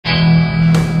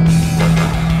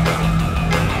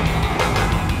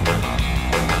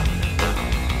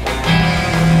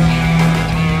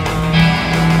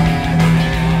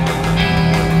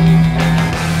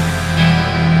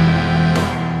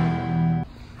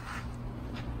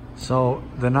So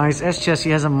the nice S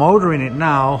chassis has a motor in it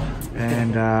now,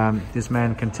 and this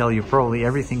man can tell you probably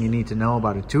everything you need to know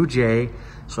about a 2J.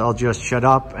 So I'll just shut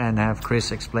up and have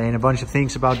Chris explain a bunch of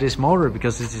things about this motor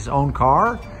because it's his own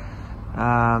car.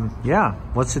 Yeah,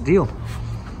 what's the deal?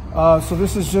 So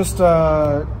this is just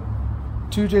 2JZ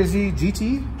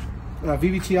GT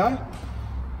VVTi.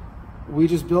 We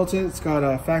just built it. It's got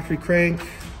a factory crank,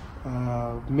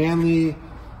 Manly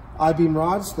I-beam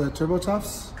rods, the turbo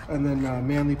tufts, and then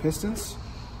Manly pistons.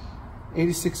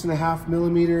 86.5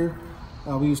 millimeter.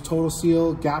 We use Total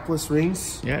Seal gapless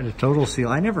rings. Yeah, the Total Seal.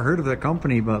 I never heard of that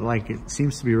company, but like it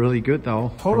seems to be really good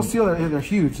though. Total Seal, they're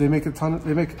huge. They make a ton.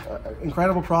 They make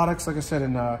incredible products, like I said.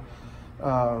 And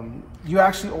you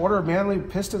actually order Manly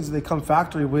pistons, they come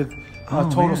factory with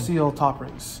Total Seal top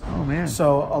rings. Oh man!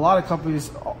 So a lot of companies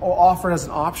offer it as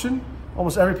an option.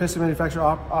 Almost every piston manufacturer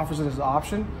offers it as an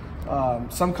option.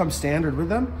 Some come standard with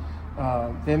them.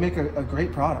 They make a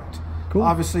great product. Cool.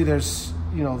 Obviously, there's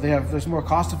there's more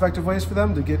cost-effective ways for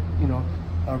them to get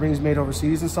rings made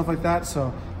overseas and stuff like that.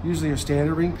 So usually your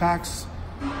standard ring packs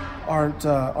aren't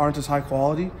as high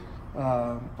quality.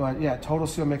 But yeah, Total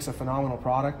Seal makes a phenomenal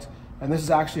product, and this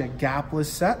is actually a gapless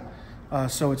set.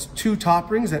 So it's two top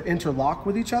rings that interlock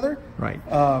with each other. Right.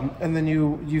 And then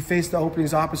you face the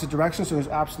openings opposite directions, so there's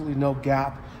absolutely no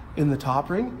gap in the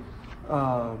top ring.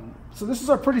 So this is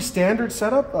a pretty standard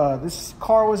setup. This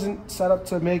car wasn't set up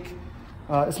to make.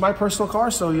 It's my personal car,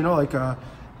 so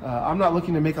I'm not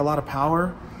looking to make a lot of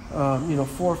power. 400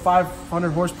 or 500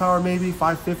 horsepower, maybe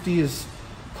 550 is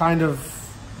kind of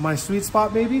my sweet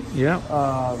spot, maybe. Yeah.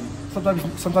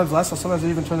 Sometimes less. So sometimes I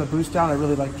even turn the boost down. I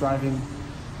really like driving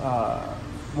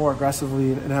more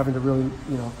aggressively and having to really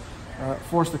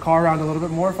force the car around a little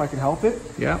bit more if I can help it.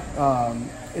 Yeah.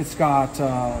 It's got.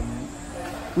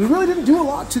 We really didn't do a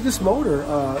lot to this motor,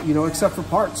 except for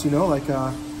parts. We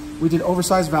did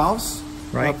oversized valves.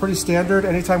 Right. Pretty standard.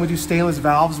 Anytime we do stainless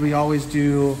valves, we always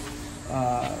do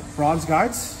bronze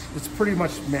guides. It's pretty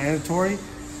much mandatory.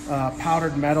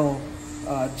 Powdered metal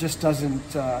just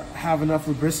doesn't have enough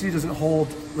lubricity, doesn't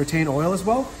retain oil as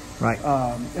well. Right.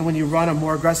 And when you run a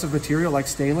more aggressive material like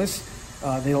stainless,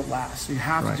 they don't last. So you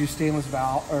have to do stainless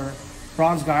valve or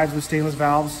bronze guides with stainless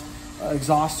valves.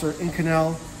 Exhausts are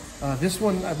Inconel. This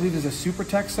one, I believe, is a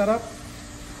SuperTech setup.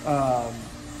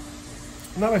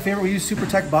 Not my favorite. We use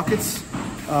SuperTech buckets.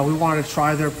 We wanted to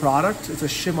try their product. It's a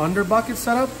shim under bucket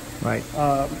setup. Right.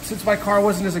 Since my car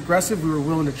wasn't as aggressive, we were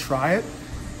willing to try it.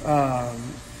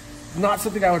 Not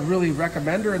something I would really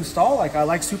recommend or install. I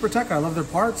like SuperTech. I love their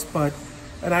parts,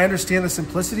 and I understand the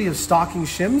simplicity of stocking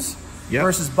shims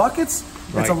versus buckets.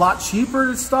 Right. It's a lot cheaper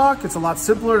to stock. It's a lot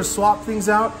simpler to swap things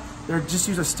out. They're just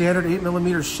use a standard 8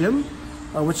 millimeter shim,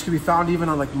 which can be found even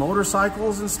on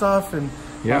motorcycles and stuff. And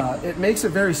it makes it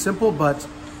very simple, but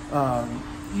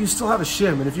you still have a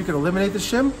shim, and if you can eliminate the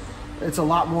shim, it's a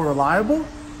lot more reliable.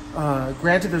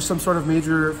 Granted, there's some sort of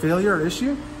major failure or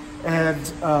issue, and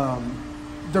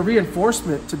the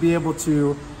reinforcement to be able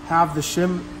to have the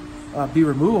shim be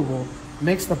removable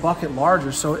makes the bucket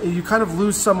larger, so you kind of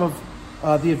lose some of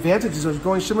the advantages of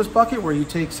going shimless bucket, where you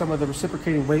take some of the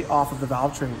reciprocating weight off of the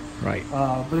valve train. Right.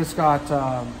 But it's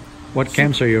got what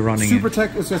cams are you running?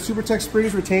 SuperTech. It's got SuperTech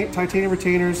springs, titanium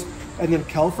retainers, and then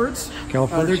Kelfords.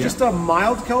 Kelfords. They're just a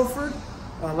mild Kelford.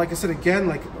 Like I said,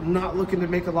 again, I'm not looking to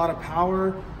make a lot of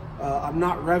power. I'm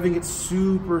not revving it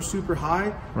super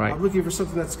high. Right. I'm looking for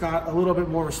something that's got a little bit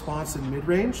more response in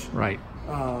mid-range. Right.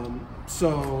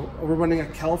 So we're running a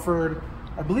Kelford.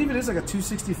 I believe it is a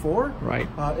 264. Right.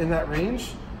 In that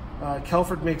range.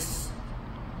 Kelford makes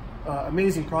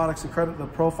amazing products, incredible,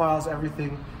 the profiles,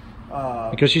 everything.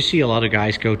 Because you see a lot of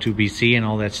guys go to BC and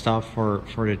all that stuff for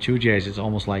the 2Js. It's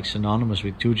almost like synonymous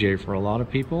with 2J for a lot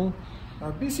of people.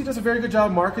 BC does a very good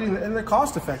job marketing, and they're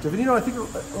cost effective. And I think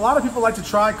a lot of people like to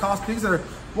try things that are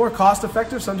more cost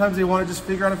effective. Sometimes they want to just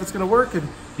figure out if it's going to work, and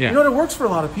it works for a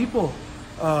lot of people.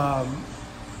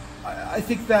 I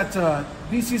think that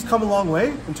BC's come a long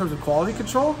way in terms of quality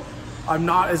control. I'm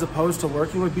not as opposed to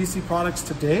working with BC products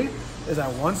today as I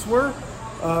once were.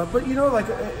 But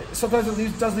sometimes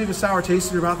it does leave a sour taste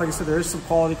in your mouth. Like I said, there is some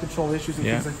quality control issues and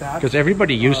things like that. Because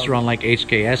everybody used to run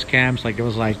HKS cams. It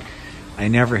was I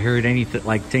never heard anything.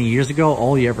 10 years ago,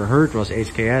 all you ever heard was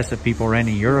HKS that people ran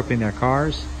in Europe in their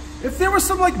cars. If there was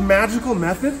some magical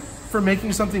method for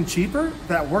making something cheaper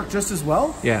that worked just as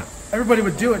well, everybody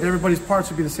would do it, and everybody's parts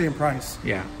would be the same price.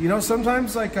 Yeah.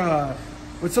 Sometimes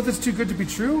when something's too good to be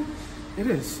true, it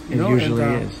is. It usually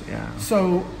is. Yeah.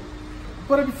 So.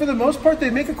 But for the most part, they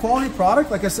make a quality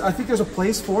product. Like I said, I think there's a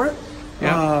place for it.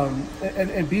 Yeah.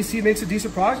 And BC makes a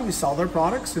decent product, and we sell their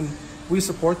products. And we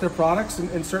support their products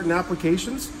in certain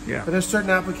applications. Yeah. But there's certain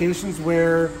applications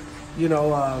where, you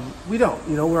know, we don't,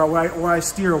 you know, where I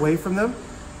steer away from them.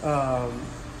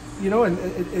 You know, and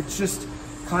it's just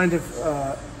kind of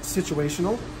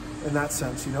situational in that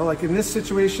sense, you know. Like in this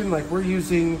situation, like we're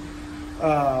using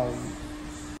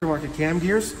market cam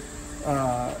gears.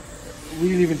 We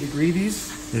didn't even degree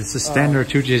these. It's the standard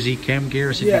 2JZ cam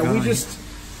gears. Yeah,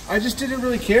 I just didn't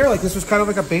really care. Like this was kind of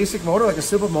like a basic motor, like a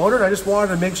simple motor. And I just wanted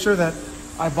to make sure that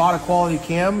I bought a quality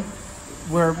cam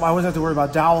where I wouldn't have to worry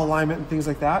about dowel alignment and things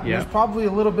like that. Yeah. There's probably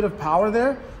a little bit of power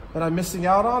there that I'm missing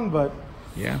out on, but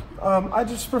yeah, I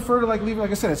just prefer to like leave it.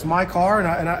 Like I said, it's my car,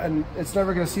 and it's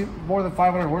never going to see more than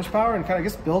 500 horsepower. And kind of, I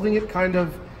guess, building it kind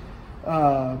of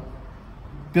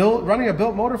running a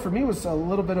built motor for me was a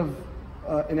little bit of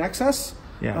in excess.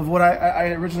 Yeah. Of what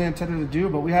I originally intended to do,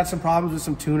 but we had some problems with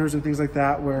some tuners and things like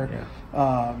that where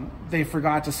they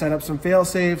forgot to set up some fail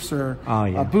safes or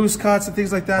boost cuts and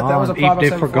things like that. That was a problem.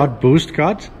 They forgot boost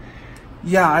cuts?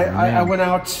 Yeah, I went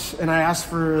out and I asked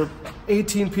for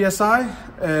 18 PSI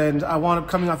and I wound up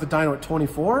coming off the dyno at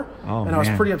 24 and I was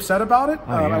pretty upset about it.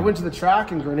 I went to the track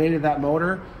and grenaded that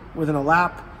motor within a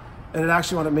lap and it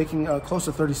actually wound up making close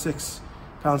to 36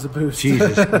 pounds of boost.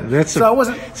 Jesus, that's so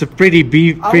it's a pretty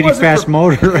fast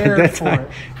motor at that time.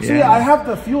 So yeah, I have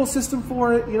the fuel system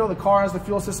for it. You know, the car has the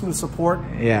fuel system to support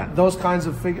those kinds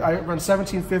of I run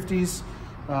 1750s.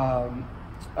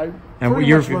 And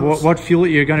what fuel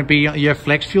you're going to be? You have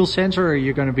flex fuel sensor, or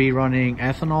you're going to be running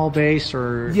ethanol base,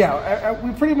 or I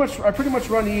pretty much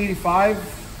run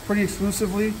E85 pretty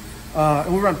exclusively,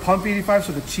 and we run pump 85,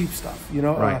 so the cheap stuff. You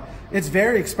know, it's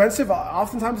very expensive.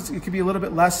 Oftentimes it could be a little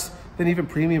bit less than even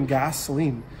premium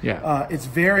gasoline. Yeah, it's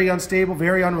very unstable,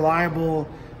 very unreliable.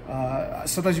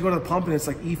 Sometimes you go to the pump and it's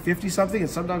like E50 something, and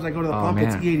sometimes I go to the pump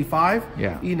it's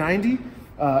E85, E90.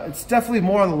 It's definitely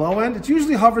more on the low end. It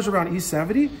usually hovers around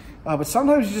E70, but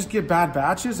sometimes you just get bad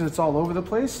batches and it's all over the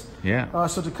place. Yeah.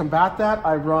 So to combat that,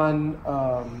 I run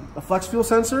a flex fuel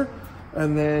sensor,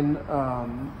 and then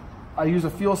I use a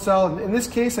fuel cell. In this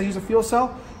case, I use a fuel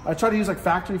cell. I try to use like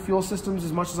factory fuel systems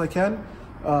as much as I can,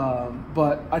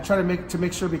 but I try to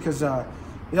make sure because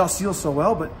they all seal so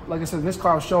well. But like I said, in this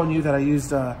car I was showing you that I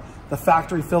used the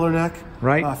factory filler neck,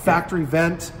 factory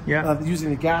vent,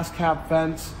 using the gas cap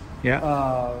vent.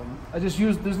 Yeah. I just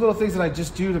use, there's little things that I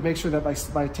just do to make sure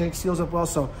that my tank seals up well,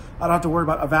 so I don't have to worry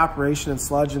about evaporation and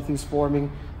sludge and things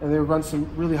forming. And they run some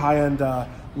really high-end,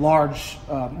 large,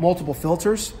 multiple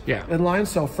filters in line.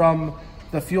 So from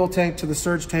the fuel tank to the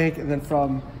surge tank, and then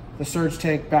from the surge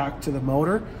tank back to the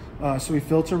motor. So we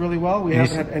filter really well. We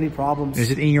haven't had any problems. Is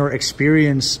it in your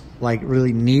experience like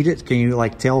really needed? Can you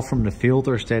like tell from the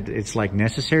filters that it's like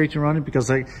necessary to run it? Because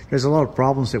like there's a lot of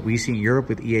problems that we see in Europe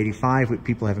with E85, with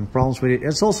people having problems with it.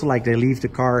 It's also like they leave the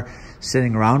car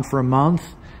sitting around for a month.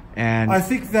 And I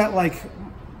think that like,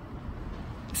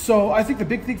 so I think the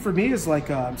big thing for me is like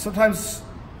sometimes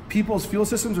people's fuel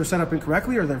systems are set up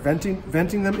incorrectly, or they're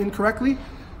venting them incorrectly,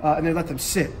 and they let them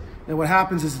sit. And what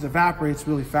happens is it evaporates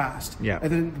really fast. Yeah.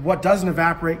 And then what doesn't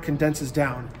evaporate condenses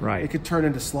down. Right. It could turn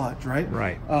into sludge, right?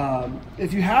 Right.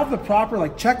 If you have the proper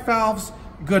like check valves,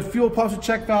 good fuel pumps with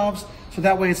check valves, so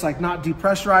that way it's like not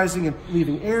depressurizing and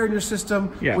leaving air in your system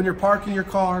when you're parking your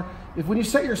car. When you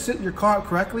set your car up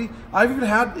correctly, I've even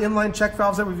had inline check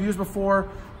valves that we've used before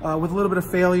with a little bit of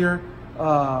failure.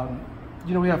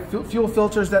 You know, we have fuel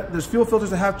filters there's fuel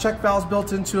filters that have check valves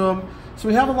built into them. So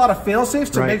we have a lot of fail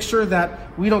safes to make sure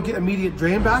that we don't get immediate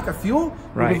drain back of fuel.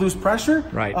 We lose pressure.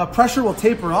 Pressure will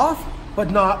taper off,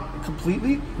 but not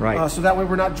completely. So that way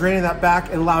we're not draining that back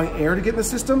and allowing air to get in the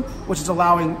system, which is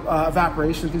allowing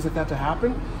evaporation and things like that to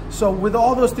happen. So with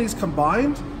all those things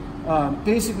combined,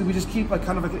 basically we just keep like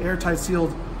kind of like an airtight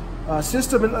sealed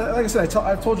system. And like I said,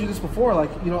 I've told you this before, like,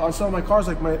 you know, on some of my cars,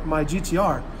 like my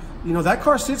GTR, you know, that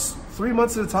car sits 3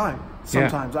 months at a time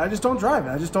sometimes. I just don't drive it.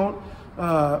 I just don't,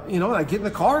 you know, I get in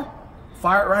the car,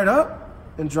 fire it right up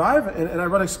and drive, and I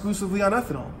run exclusively on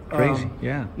ethanol. Crazy,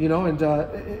 You know, and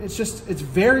it's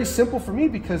very simple for me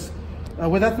because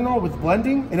with ethanol, with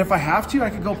blending, and if I have to, I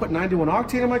could go put 91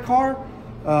 octane in my car.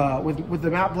 With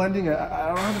the map blending, I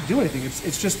don't have to do anything.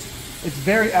 It's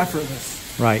very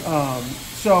effortless. Right.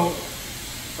 So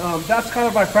that's kind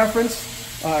of my preference.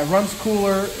 It runs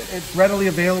cooler, it's readily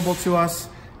available to us,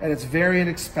 and it's very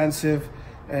inexpensive,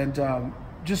 and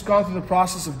just gone through the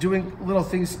process of doing little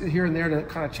things here and there to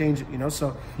kind of change it, you know?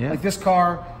 So like this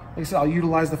car, like I said, I'll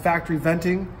utilize the factory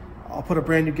venting, I'll put a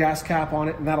brand new gas cap on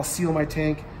it, and that'll seal my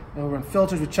tank, and we'll run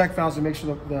filters with check valves to make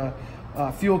sure that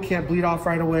the fuel can't bleed off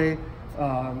right away,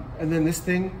 and then this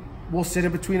thing will sit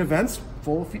in between events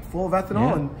full of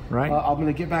ethanol, and I'm going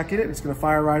to get back in it. It's going to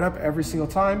fire right up every single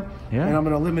time, and I'm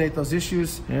going to eliminate those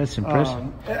issues. Yeah, it's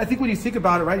impressive. I think when you think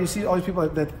about it, right, you see all these people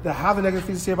that have the negative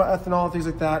things to say about ethanol and things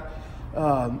like that,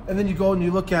 and then you go and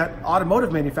you look at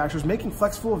automotive manufacturers making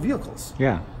flex fuel vehicles.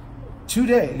 Yeah.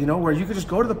 Today, you know, where you could just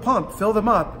go to the pump, fill them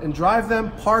up, and drive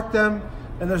them, park them,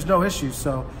 and there's no issues.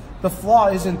 So the flaw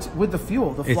isn't with the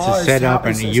fuel. The flaw is setup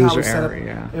and user error.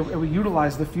 And we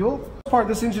utilize the fuel.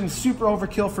 This engine is super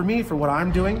overkill for me for what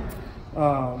I'm doing.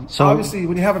 So obviously,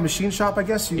 when you have a machine shop, I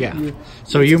guess you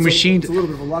machined. It's a little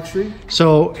bit of a luxury.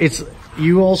 So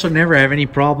you also never have any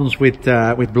problems with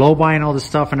blow by and all this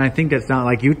stuff. And I think that's not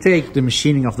like you take the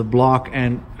machining of the block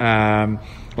and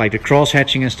like the cross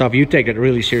hatching and stuff. You take it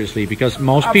really seriously, because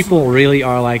most people really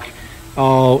are like,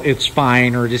 oh, it's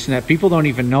fine, or this and that. People don't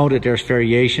even know that there's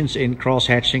variations in cross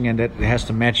hatching and that it has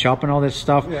to match up and all that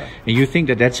stuff. Yeah. And you think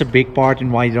that that's a big part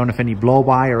in why you don't have any blow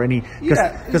by or any,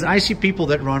 because I see people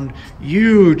that run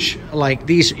huge, like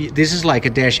this is like a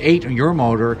 -8 on your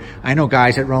motor. I know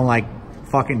guys that run like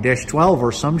fucking -12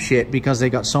 or some shit because they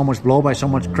got so much blow by, so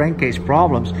much crankcase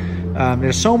problems.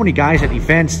 There's so many guys at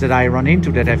events that I run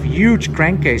into that have huge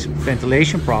crankcase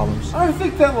ventilation problems. I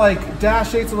think that like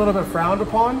 -8's a little bit frowned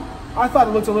upon. I thought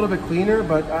it looked a little bit cleaner,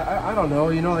 but I don't know.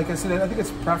 You know, like I said, I think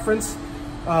it's preference.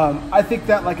 I think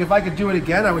that like if I could do it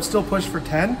again, I would still push for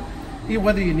 10,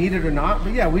 whether you need it or not.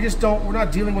 But yeah, we're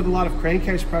not dealing with a lot of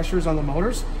crankcase pressures on the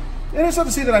motors. And it's not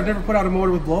to say that I've never put out a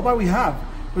motor with blow by. We have.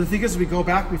 But the thing is, we go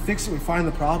back, we fix it, we find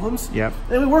the problems. Yep.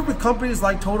 And we work with companies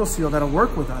like Total Seal that'll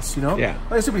work with us, you know? Yeah.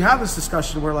 Like I said, we have this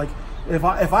discussion where like,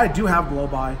 if I do have blow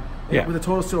by with a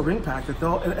Total Seal ring pack, that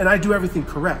and I do everything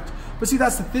correct. But see,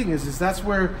 that's the thing is that's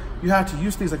where you have to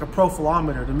use things like a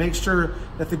profilometer to make sure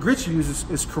that the grit you use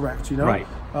is correct, you know? Right.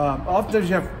 Oftentimes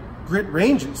you have grit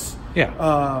ranges. Yeah.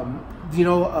 You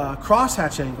know,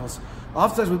 crosshatch angles.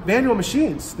 Oftentimes with manual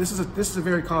machines, this is a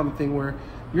very common thing where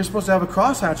you're supposed to have a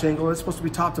crosshatch angle, it's supposed to be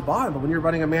top to bottom, but when you're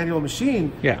running a manual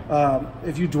machine,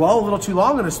 if you dwell a little too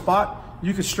long in a spot,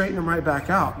 you could straighten them right back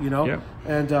out, you know?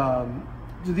 And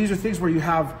these are things where you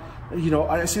have, you know,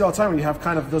 I see it all the time where you have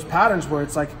kind of those patterns where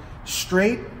it's like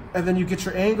straight, and then you get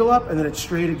your angle up, and then it's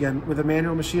straight again with a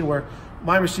manual machine, where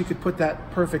my machine could put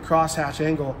that perfect crosshatch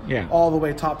angle all the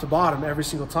way top to bottom every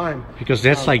single time. Because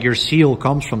that's like your seal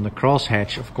comes from the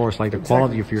crosshatch, of course, like the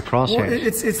quality of your crosshatch. Well,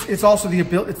 it's also the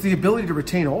ability to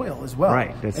retain oil as well.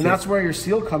 Right. That's where your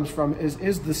seal comes from,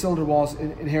 is the cylinder wall's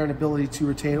inherent ability to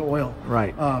retain oil.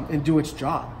 Right. And do its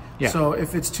job. Yeah. So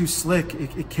if it's too slick,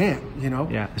 it can't, you know.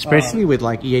 Yeah. Especially with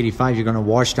like E85, you're going to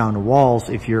wash down the walls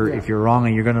if you're wrong,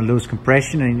 and you're going to lose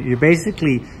compression, and you're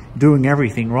basically doing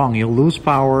everything wrong. You'll lose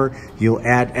power. You'll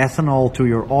add ethanol to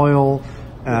your oil.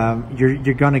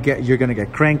 You're going to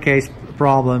get crankcase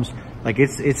problems. Like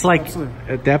it's like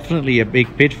definitely a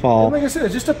big pitfall. And like I said,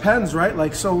 it just depends, right?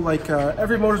 Like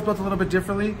every motor's built a little bit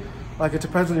differently. Like it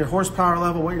depends on your horsepower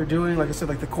level, what you're doing. Like I said,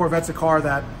 like the Corvette's a car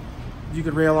that you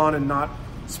could rail on and not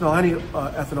smell any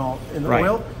ethanol in the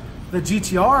oil. The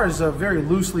GTR is a very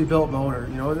loosely built motor.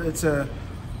 You know, it's a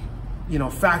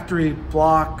factory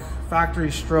block,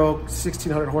 factory stroke,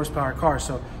 1600 horsepower car.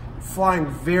 So flying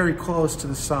very close to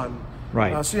the sun.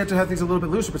 Right. So you have to have things a little bit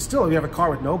looser, but still, you have a car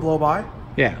with no blow by.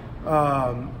 Yeah.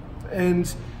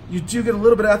 And you do get a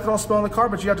little bit of ethanol smell in the car,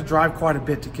 but you have to drive quite a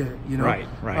bit to get it. You know. Right.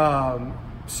 Right.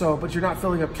 But you're not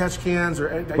filling up catch cans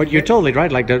or. But you're totally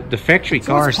right. Like the factory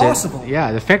cars. It's possible.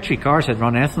 The factory cars that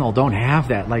run ethanol don't have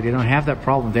that. Like they don't have that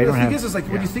problem. They don't have. The thing is like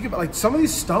when you think about like some of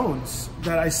these stones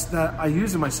that I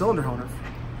use in my cylinder honer,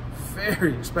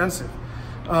 very expensive.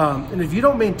 And if you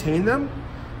don't maintain them,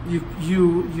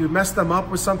 you mess them up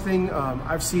with something.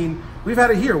 We've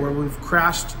had it here where we've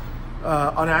crashed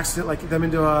on accident, like them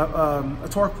into a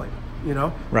torque plate. You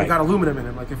know, right. We've got aluminum in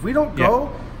them. Like if we don't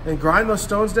go and grind those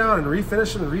stones down and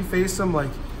refinish them and reface them, like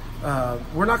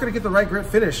we're not going to get the right grit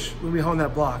finish when we hone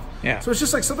that block. Yeah. So it's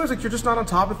just like sometimes like you're just not on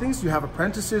top of things. You have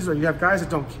apprentices or you have guys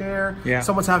that don't care. Yeah.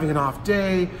 Someone's having an off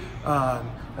day.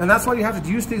 And that's why you have to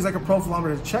use things like a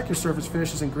profilometer to check your surface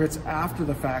finishes and grits after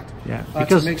the fact. Yeah,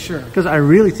 to make sure. Because I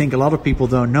really think a lot of people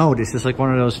don't know this. Is like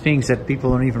one of those things that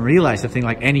people don't even realize. They think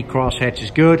like any crosshatch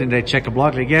is good, and they check a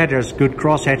block like there's good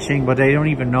crosshatching, but they don't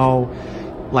even know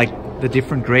like the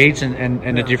different grades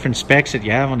and the different specs that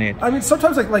you have on it. I mean,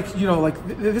 sometimes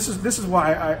this is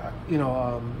why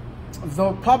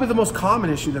probably the most common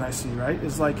issue that I see, right,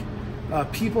 is like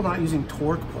people not using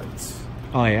torque plates.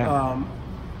 Oh yeah.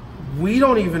 We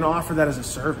don't even offer that as a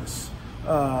service.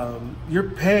 You're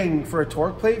paying for a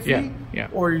torque plate fee,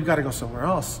 or you got to go somewhere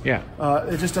else. Yeah.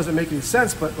 It just doesn't make any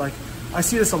sense. But like, I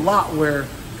see this a lot where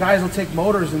guys will take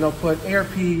motors and they'll put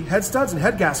ARP head studs and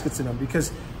head gaskets in them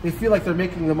because they feel like they're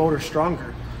making the motor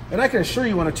stronger. And I can assure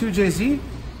you on a 2JZ,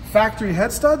 factory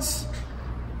head studs,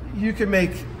 you can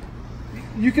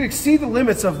exceed the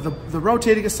limits of the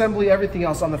rotating assembly, everything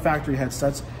else on the factory head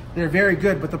studs. They're very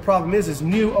good, but the problem is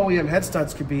new OEM head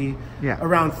studs could be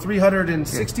around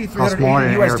 360,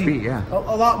 380 USD, a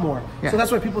lot more. So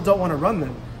that's why people don't want to run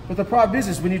them. But the problem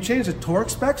is when you change the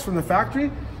torque specs from the factory,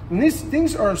 when these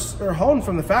things are honed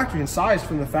from the factory and sized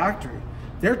from the factory,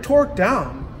 they're torqued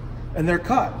down and they're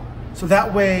cut. So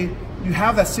that way you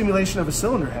have that simulation of a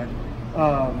cylinder head.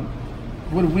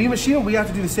 When we machine them, we have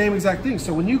to do the same exact thing.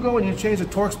 So when you go and you change the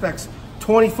torque specs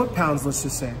 20 foot-pounds, let's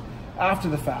just say, after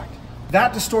the fact,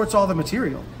 that distorts all the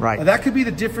material. Right. And that could be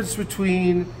the difference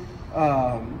between,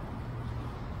 in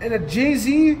a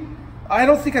JZ, I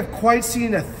don't think I've quite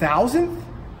seen 1,000th,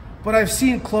 but I've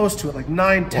seen close to it, like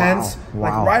 9/10ths,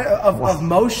 of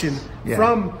motion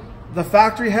from the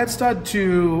factory head stud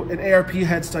to an ARP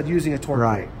head stud using a torque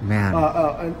plate.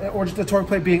 Or just the torque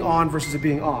plate being on versus it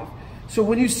being off. So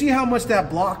when you see how much that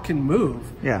block can move,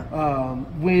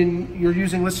 when you're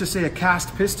using, let's just say, a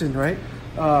cast piston, right?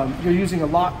 You're using a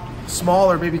lot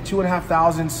smaller, maybe 2.5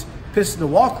 thousandths piston to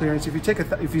wall clearance. If you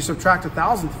if you subtract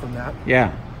 1,000th from that,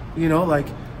 you know, like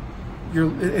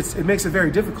it makes it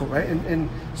very difficult, right? And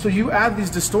so you add these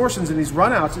distortions and these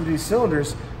runouts into these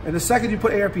cylinders, and the second you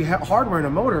put ARP hardware in a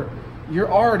motor, you're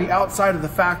already outside of the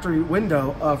factory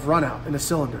window of runout in a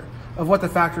cylinder of what the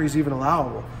factory is even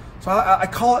allowable. So I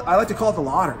like to call it the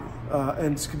lottery,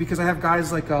 and it's because I have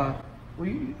guys like, well,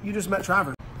 you just met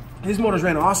Trevor. His motors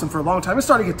ran awesome for a long time. It's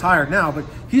starting to get tired now, but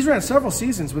he's ran several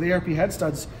seasons with ARP head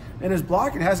studs, and his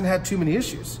block, it hasn't had too many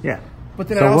issues. But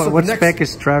then so what spec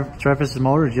is Travis's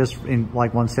motor, just in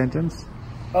like one sentence?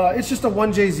 It's just a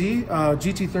 1JZ,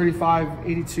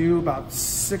 GT3582, about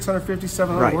 650,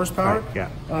 700 horsepower.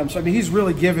 So I mean, he's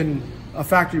really given a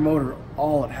factory motor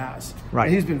all it has. And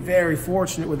he's been very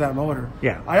fortunate with that motor.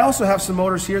 I also have some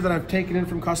motors here that I've taken in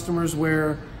from customers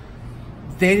where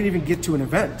they didn't even get to an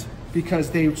event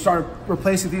because they started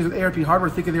replacing these with ARP hardware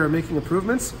thinking they were making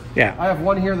improvements. I have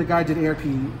one here, the guy did ARP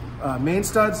main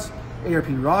studs, ARP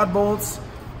rod bolts,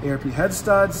 ARP head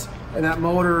studs, and that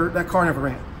motor, that car never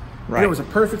ran. It was a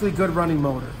perfectly good running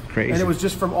motor. And it was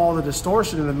just from all the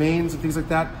distortion in the mains and things like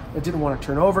that. It didn't want to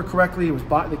turn over correctly. It was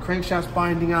the crankshaft's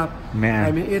binding up.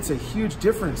 I mean, it's a huge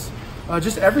difference.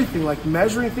 Just everything, like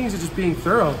measuring things and just being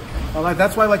thorough.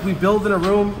 That's why, like, we build in a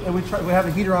room and we have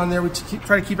a heater on there. We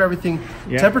try to keep everything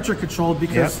temperature controlled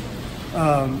because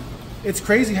it's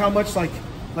crazy how much, like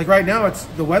right now,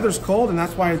 the weather's cold and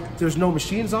that's why there's no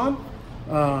machines on.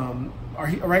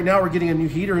 Right now we're getting a new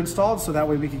heater installed so that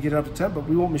way we can get it up to temp, but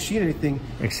we won't machine anything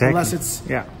unless it's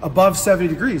above 70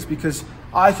 degrees, because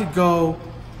I could go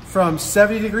from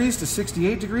 70 degrees to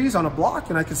 68 degrees on a block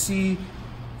and I could see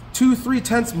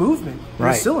 2/3 movement in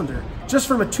a cylinder just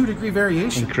from a 2-degree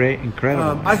variation.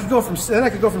 Incredible. I could go from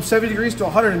 70 degrees to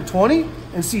 120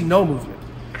 and see no movement.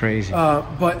 Crazy.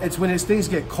 But it's when things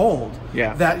get cold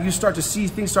that you start to see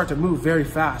things start to move very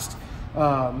fast.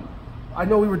 I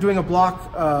know we were doing a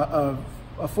block of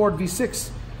a Ford V6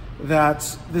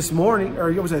 that this morning, or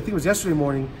I think it was yesterday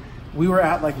morning, we were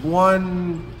at like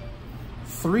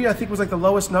 1.3, I think was like the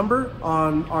lowest number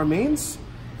on our mains,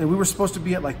 and we were supposed to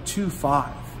be at like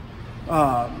 2.5.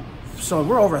 So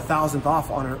we're over 1,000th off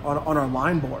on our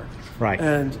line board.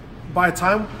 And by the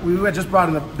time we had just brought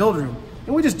in the build room,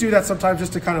 and we just do that sometimes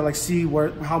just to kind of like see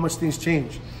how much things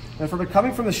change. And from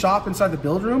coming from the shop inside the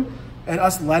build room and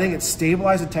us letting it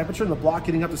stabilize the temperature and the block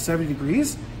getting up to 70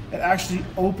 degrees, it actually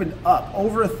opened up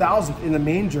over 1,000th in the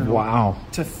main journal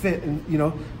to fit. And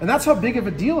and that's how big of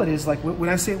a deal it is. Like when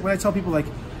I tell people, like,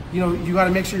 you got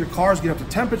to make sure your cars get up to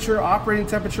temperature, operating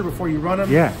temperature before you run them.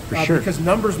 Because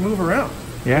numbers move around.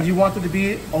 And you want them to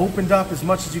be opened up as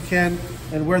much as you can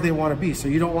and where they want to be. So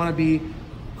you don't want to be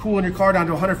cooling your car down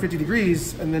to 150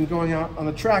 degrees and then going out on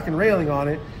the track and railing on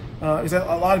it. Is that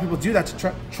a lot of people do that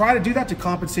to try to do that to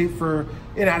compensate for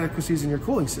inadequacies in your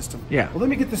cooling system. Well, let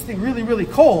me get this thing really, really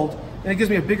cold, and it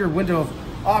gives me a bigger window of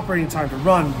operating time to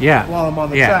run while I'm on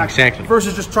the track.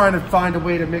 Versus just trying to find a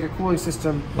way to make a cooling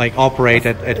system like operate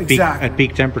at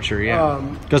peak temperature.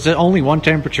 Because only one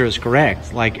temperature is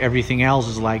correct. Like everything else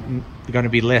is like going to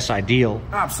be less ideal.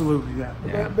 Absolutely,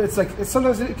 It's like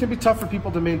sometimes it can be tough for people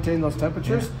to maintain those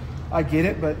temperatures. I get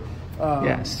it, but.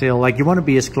 Still, like, you want to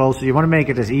be as close. You want to make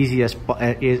it as easy as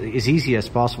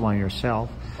possible on yourself.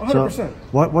 100%. So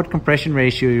what compression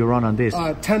ratio you run on this?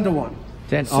 10 to 1.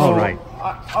 10. So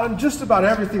on just about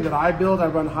everything that I build, I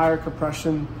run higher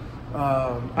compression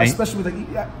especially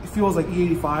with like fuels like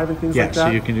E85 and things like that. Yeah,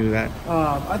 so you can do that.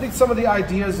 I think some of the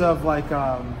ideas of like,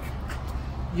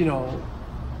 you know,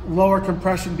 lower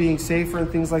compression being safer and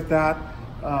things like that,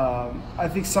 I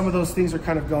think some of those things are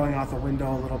kind of going out the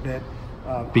window a little bit.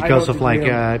 Because of like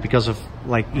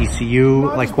ECU,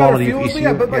 like quality of ECU,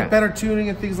 yeah, but like better tuning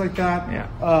and things like that.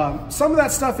 Yeah. Some of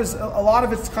that stuff is a lot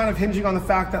of it's kind of hinging on the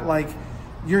fact that like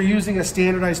you're using a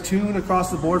standardized tune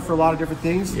across the board for a lot of different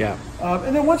things. Yeah.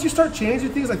 And then once you start changing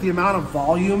things like the amount of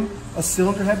volume a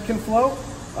cylinder head can flow,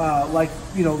 like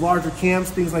you know larger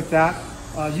cams, things like that,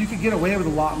 you could get away with a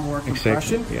lot more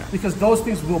compression because those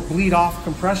things will bleed off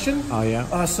compression. Oh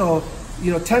yeah. So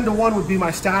you know, 10-to-1 would be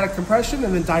my static compression,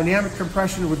 and then dynamic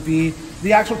compression would be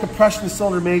the actual compression the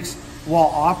cylinder makes while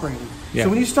operating. Yeah. So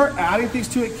when you start adding things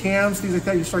to it, cams, things like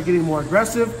that, you start getting more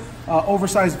aggressive,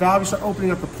 oversized valve, you start opening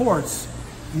up the ports.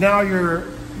 Now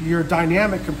your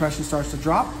dynamic compression starts to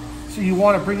drop. So you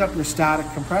want to bring up your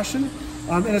static compression.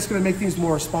 And it's going to make things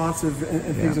more responsive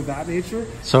and things of that nature.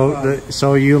 So,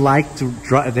 so you like to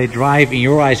they drive in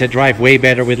your eyes? They drive way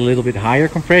better with a little bit higher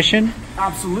compression.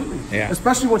 Absolutely. Yeah.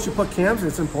 Especially once you put cams in,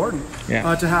 it's important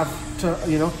to have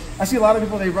you know. I see a lot of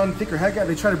people, they run thicker head gas,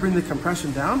 they try to bring the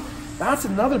compression down. That's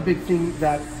another big thing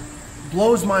that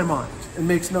blows my mind and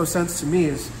makes no sense to me.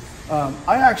 Is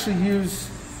I actually use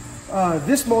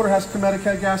this motor has Cometic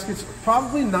head gaskets.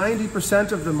 Probably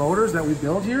 90% of the motors that we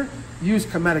build here use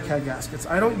Cometic head gaskets.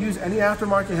 I don't use any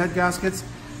aftermarket head gaskets.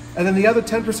 And then the other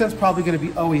 10% is probably going to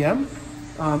be OEM.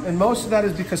 And most of that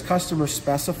is because customers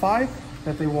specify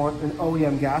that they want an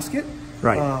OEM gasket.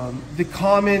 Right. The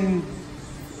common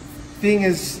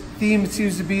theme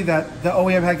seems to be that the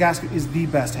OEM head gasket is the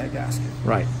best head gasket.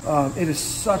 Right. It is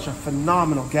such a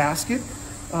phenomenal gasket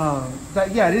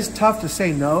that, yeah, it is tough to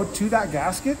say no to that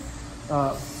gasket.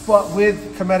 But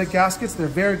with Cometic gaskets, they're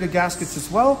very good gaskets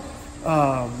as well.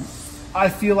 I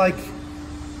feel like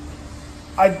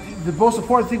the most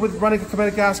important thing with running a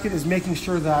Cometic gasket is making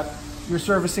sure that you're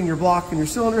servicing your block and your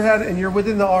cylinder head and you're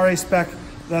within the RA spec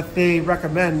that they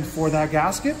recommend for that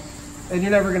gasket, and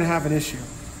you're never going to have an issue.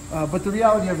 But the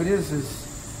reality of it is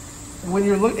when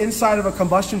you're inside of a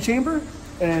combustion chamber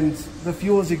and the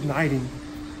fuel is igniting,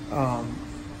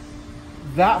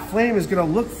 that flame is going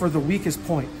to look for the weakest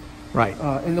point. Right.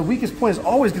 And the weakest point is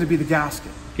always going to be the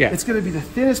gasket. Yeah. It's going to be the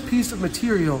thinnest piece of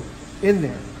material in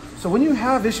there. So when you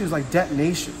have issues like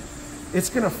detonation, it's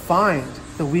going to find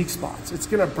the weak spots. It's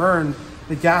going to burn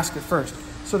the gasket first.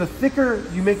 So the thicker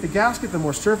you make the gasket, the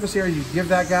more surface area you give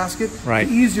that gasket, right,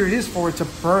 the easier it is for it to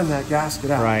burn that gasket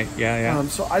out. Right, yeah, yeah.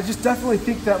 So I just definitely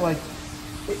think that like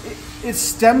it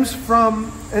stems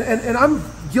from, and I'm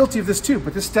guilty of this too,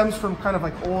 but this stems from kind of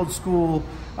like old school,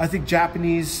 I think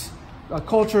Japanese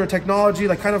culture, technology,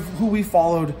 like kind of who we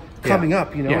followed coming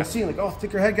up, you know, and seeing like, oh,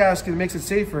 thicker head gasket, it makes it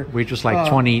safer. We're just like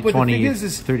 20, 30 years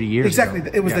exactly,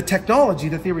 ago. It was the technology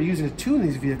that they were using to tune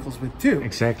these vehicles with too.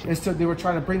 Exactly. And so they were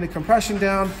trying to bring the compression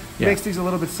down, makes things a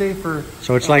little bit safer.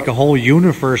 So it's like a whole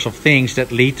universe of things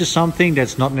that lead to something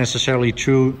that's not necessarily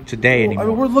true today anymore. I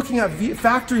mean, we're looking at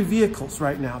factory vehicles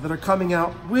right now that are coming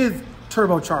out with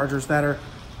turbochargers that are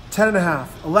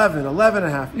 10.5, 11,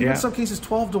 11.5, even in some cases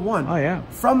 12-to-1. Oh yeah.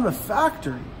 From the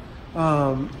factory.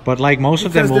 But like most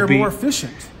of them will be more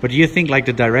efficient. But do you think like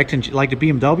the direct, like the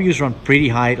BMWs run pretty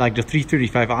high, like the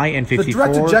 335i and 54? The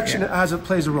direct injection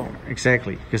plays a role.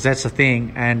 Exactly, because that's the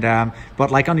thing. And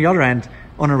but like on the other end,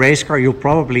 on a race car, you'll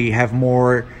probably have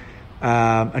more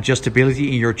adjustability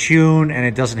in your tune, and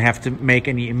it doesn't have to make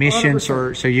any emissions, 100%.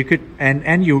 Or so you could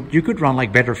and you could run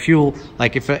like better fuel.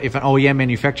 Like if an OEM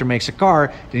manufacturer makes a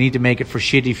car, they need to make it for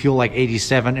shitty fuel like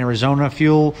 87 Arizona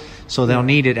fuel, so they'll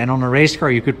need it. And on a race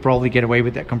car, you could probably get away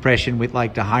with that compression with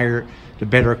like the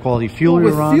better quality fuel you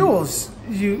run. With fuels,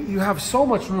 you have so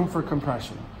much room for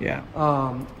compression. Yeah.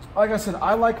 Like I said,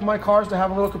 I like my cars to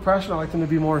have a little compression. I like them to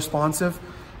be more responsive.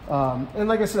 And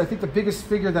like I said, I think the biggest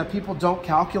figure that people don't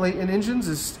calculate in engines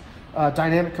is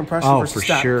dynamic compression versus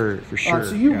static. For sure.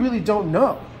 So you really don't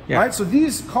know, right? So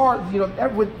these cars, you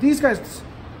know, these guys,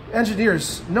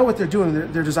 engineers know what they're doing.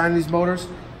 They're designing these motors,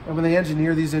 and when they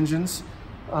engineer these engines.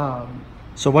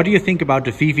 So what do you think about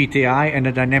the VVTi and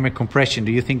the dynamic compression?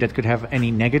 Do you think that could have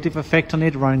any negative effect on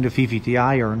it, running the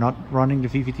VVTi or not running the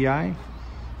VVTi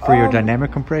for your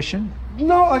dynamic compression?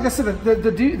 No, like I said,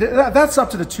 that's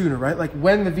up to the tuner, right? Like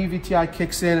when the VVTi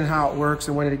kicks in and how it works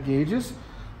and when it engages.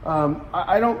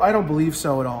 I don't believe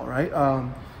so at all, right?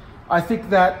 I think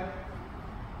that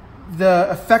the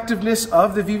effectiveness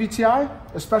of the VVTi,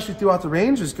 especially throughout the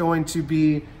range, is going to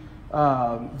be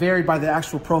varied by the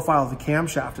actual profile of the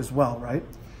camshaft as well, right?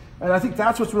 And I think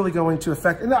that's what's really going to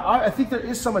affect. And I think there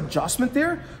is some adjustment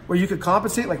there where you could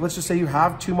compensate. Like, let's just say you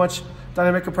have too much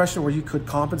dynamic compression, where you could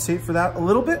compensate for that a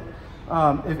little bit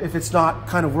if it's not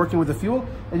kind of working with the fuel.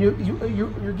 And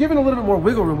you're given a little bit more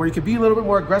wiggle room where you could be a little bit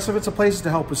more aggressive in some places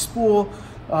to help with spool.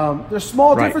 There's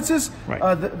small differences.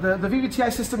 The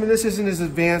VVTi system in this isn't as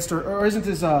advanced or isn't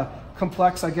as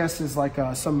complex, I guess, as like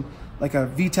like a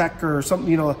VTEC or something,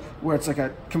 you know, where it's like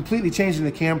a completely changing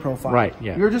the cam profile. Right,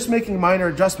 yeah. You're just making minor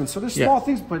adjustments. So there's small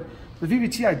things, but the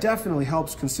VVTi definitely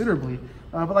helps considerably.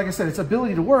 But like I said, its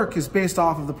ability to work is based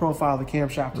off of the profile of the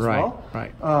camshaft as well.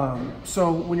 Right.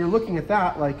 So when you're looking at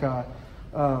that, like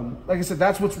I said,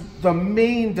 that's what's the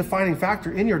main defining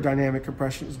factor in your dynamic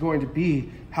compression is going to be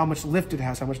how much lift it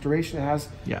has, how much duration it has,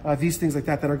 these things like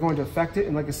that are going to affect it.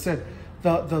 And like I said,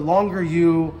 the longer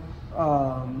you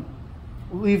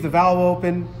leave the valve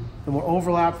open, the more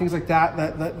overlap, things like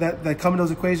that come in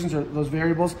those equations or those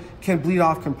variables can bleed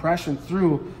off compression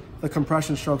through the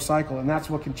compression stroke cycle, and that's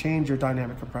what can change your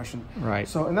dynamic compression. Right.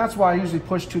 So, and that's why I usually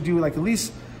push to do like at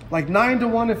least like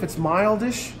 9-to-1 if it's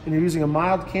mildish and you're using a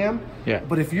mild cam. Yeah.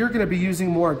 But if you're going to be using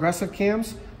more aggressive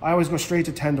cams, I always go straight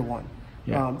to 10-to-1.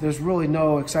 Yeah. There's really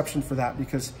no exception for that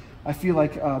because I feel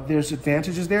like there's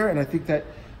advantages there, and I think that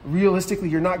realistically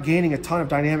you're not gaining a ton of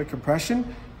dynamic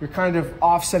compression. You're kind of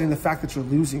offsetting the fact that you're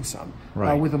losing some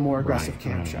with a more aggressive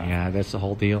camshaft. Yeah, that's the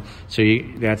whole deal. So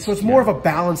it's more of a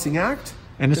balancing act.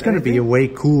 And it's going to be a way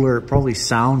cooler, probably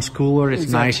sounds cooler. It's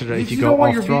nicer if you go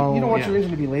off throttle. You don't want your engine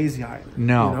to be lazy either.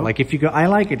 No, you know? like if you go, I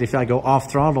like it if I go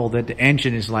off throttle, that the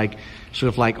engine is like,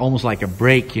 sort of like, almost like a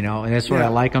brake, you know, and that's what I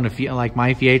like on the, like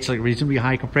my V8's like reasonably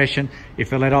high compression.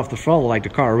 If I let off the throttle, like the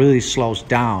car really slows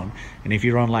down. And if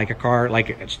you run like a car, like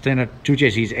a standard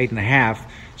 2JZ is 8.5.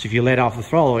 So if you let off the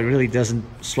throttle, it really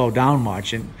doesn't slow down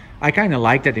much. And I kind of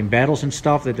like that in battles and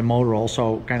stuff, that the motor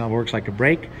also kind of works like a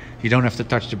brake. You don't have to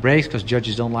touch the brakes because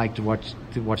judges don't like to watch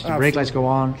the brake lights go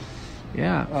on.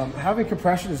 Yeah. Having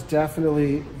compression is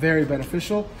definitely very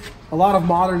beneficial. A lot of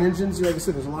modern engines, like I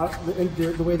said, there's a lot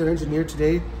the way they're engineered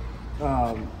today.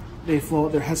 They flow,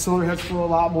 their cylinder heads flow a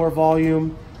lot more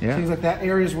volume, things like that.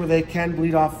 Areas where they can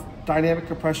bleed off dynamic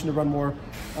compression to run more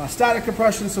static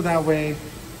compression, so that way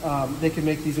they can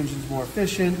make these engines more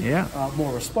efficient,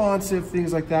 more responsive,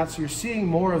 things like that. So you're seeing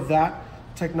more of that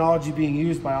technology being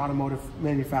used by automotive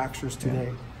manufacturers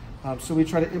today. So we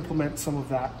try to implement some of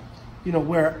that, you know,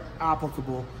 where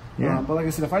applicable. But like I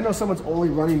said, if I know someone's only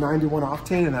running 9-to-1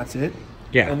 octane and that's it,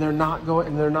 and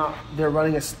they're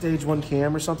running a stage 1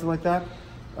 cam or something like that,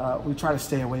 we try to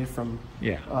stay away from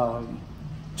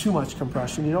too much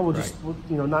compression. You know, we'll just,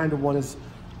 you know, 9-to-1 is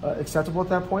acceptable at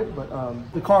that point, but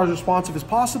the car is responsive as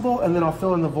possible, and then I'll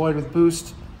fill in the void with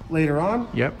boost later on.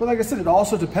 But like I said, it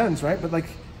also depends, right? But like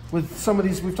with some of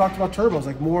these, we've talked about turbos,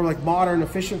 like more like modern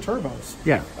efficient turbos.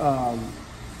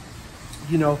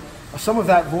 You know, some of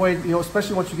that void, you know,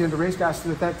 especially once you get into race gas,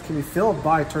 that can be filled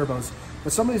by turbos.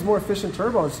 But some of these more efficient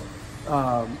turbos,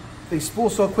 they spool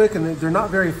so quick and they're not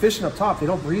very efficient up top. They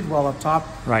don't breathe well up top,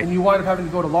 and you wind up having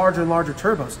to go to larger and larger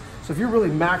turbos. So if you're really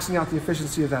maxing out the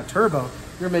efficiency of that turbo,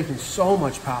 you're making so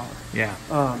much power.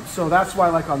 So that's why,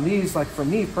 like on these, like for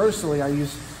me personally, I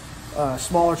use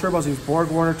smaller turbos. I use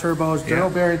Borg-Warner turbos, General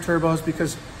Bearing turbos,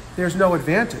 because there's no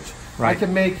advantage. I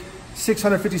can make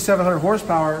 650, 700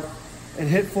 horsepower and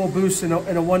hit full boost in a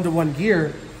 1-to-1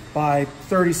 gear by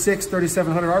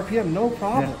 3,700 RPM, no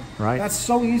problem. That's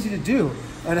so easy to do,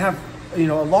 and have, you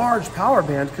know, a large power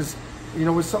band, because, you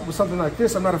know, with something like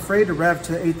this, I'm not afraid to rev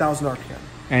to 8,000 RPM.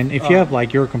 And if you have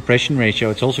like your compression ratio,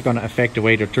 it's also going to affect the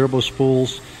way the turbo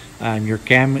spools. Your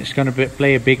cam is going to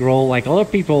play a big role. Like a lot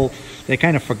of people, they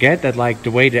kind of forget that like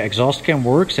the way the exhaust cam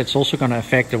works, it's also going to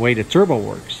affect the way the turbo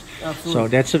works. So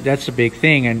that's a big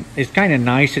thing, and it's kind of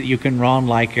nice that you can run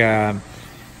like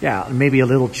maybe a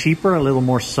little cheaper, a little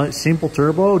more simple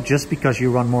turbo, just because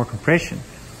you run more compression.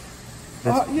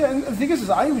 And the thing is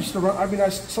I used to run. I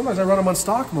mean, sometimes I run them on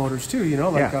stock motors too. You know,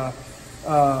 like.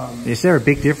 Is there a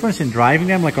big difference in driving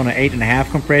them, like on an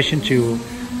 8.5 compression to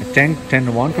a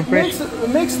 10-to-1 compression? It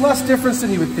makes less difference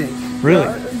than you would think. Really?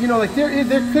 You know, like there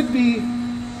could be,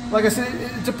 like I said,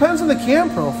 it depends on the cam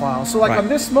profile. So like on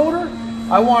this motor,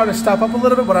 I wanted to step up a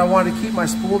little bit, but I wanted to keep my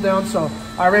spool down. So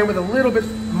I ran with a little bit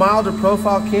milder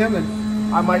profile cam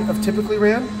than I might have typically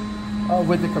ran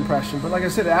with the compression. But like I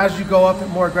said, as you go up at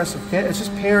more aggressive cam, it's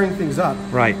just pairing things up.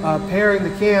 Pairing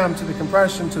the cam to the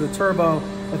compression to the turbo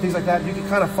and things like that. You can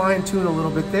kind of fine tune a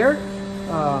little bit there.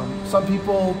 Some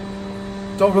people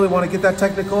don't really want to get that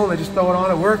technical and they just throw it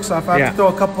on, it works. So if I have to throw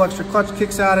a couple extra clutch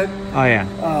kicks at it,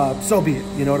 so be it,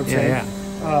 you know what I'm saying?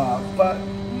 But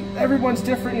everyone's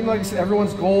different, you know, like I said,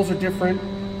 everyone's goals are different.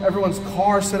 everyone's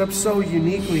car set up so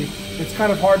uniquely. It's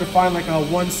kind of hard to find like a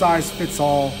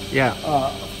one-size-fits-all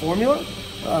formula.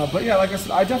 But yeah, like I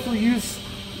said, I definitely use,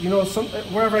 you know,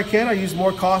 wherever I can, I use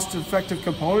more cost-effective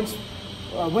components.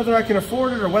 Whether I can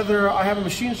afford it or whether I have a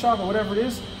machine shop or whatever it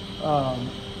is,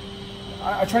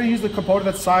 I try to use the component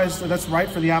that's right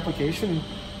for the application.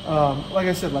 Like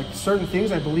I said, like certain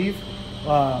things I believe,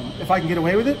 if I can get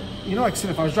away with it, you know, like I said,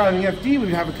 if I was driving FD, we would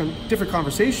have a different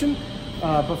conversation.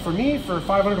 But for me, for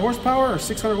 500 horsepower or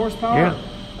 600 horsepower,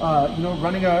 you know,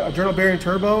 running a journal bearing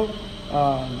turbo,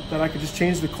 that I could just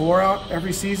change the core out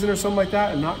every season or something like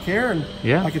that and not care, and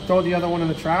I could throw the other one in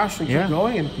the trash and keep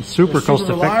going, and it's super cost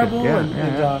reliable,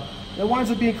 effective. It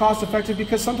winds up being cost effective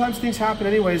because sometimes things happen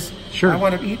anyways. I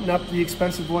wind up eating up the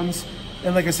expensive ones,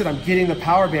 and like I said, I'm getting the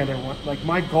power band I want. Like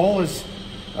my goal is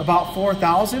about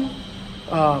 4,000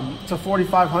 to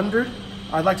 4,500.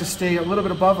 I'd like to stay a little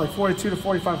bit above, like 42 to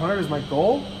 4,500 is my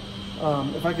goal.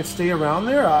 If I could stay around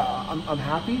there, I'm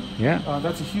happy.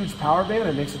 That's a huge power band.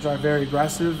 It makes the drive very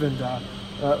aggressive, and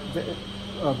I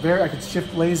could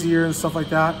shift lazier and stuff like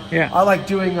that. I like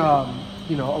doing,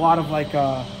 you know, a lot of like,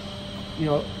 you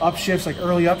know, upshifts, like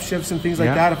early upshifts and things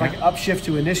like that. If I can upshift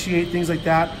to initiate things like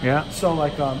that. So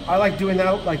like, I like doing that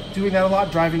a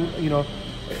lot, driving, you know,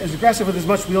 as aggressive with as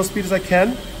much wheel speed as I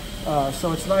can.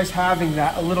 So it's nice having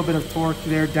that, a little bit of torque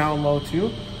there down low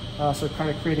too. So kind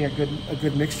of creating a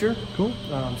good mixture. Cool.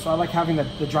 So I like having the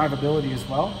drivability as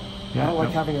well. I don't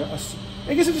like having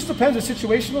I guess it just depends. It's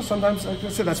situational. Sometimes, like I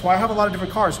said, that's why I have a lot of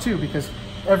different cars too, because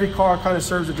every car kind of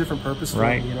serves a different purpose for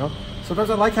me, you know.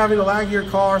 Sometimes I like having a laggier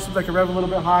car, sometimes I can rev a little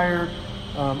bit higher.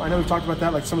 I know we've talked about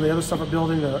that, like some of the other stuff I'm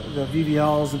building, the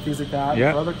VVLs and things like that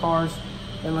for other cars.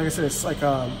 And like I said, it's like,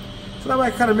 so that way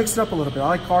I kind of mix it up a little bit. I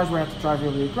like cars where I have to drive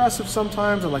really aggressive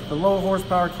sometimes. I like the low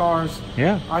horsepower cars.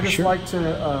 I just like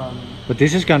to... but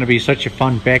this is going to be such a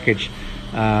fun package.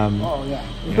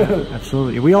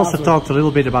 Absolutely. We also talked a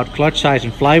little bit about clutch size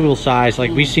and flywheel size.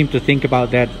 Like we seem to think about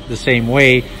that the same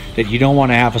way, that you don't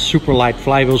want to have a super light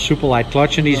flywheel, super light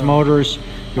clutch in these motors.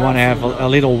 You want to have a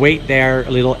little weight there,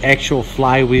 a little actual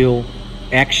flywheel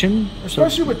action.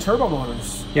 Especially with turbo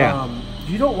motors.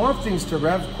 You don't want things to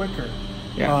rev quicker.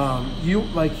 You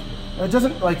like, it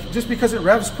doesn't, like, just because it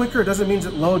revs quicker, it doesn't mean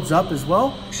it loads up as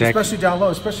well. Especially down low,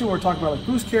 especially when we're talking about like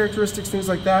boost characteristics, things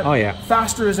like that.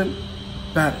 Faster isn't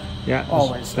better.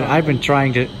 Always. But I've been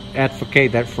trying to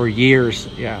advocate that for years.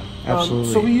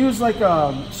 Absolutely. So we use like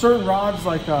certain rods,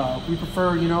 like we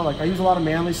prefer, you know, like I use a lot of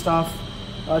manly stuff.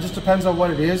 It just depends on what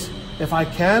it is. If I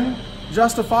can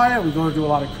justify it, we go to do a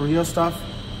lot of Korea stuff.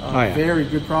 Very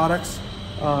good products.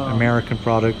 American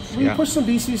products. We push some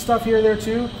BC stuff here and there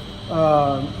too.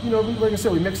 You know, like I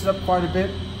said, we mix it up quite a bit.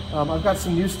 I've got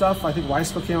some new stuff. I think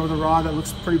Wisefab came out with a rod that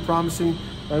looks pretty promising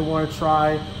that I want to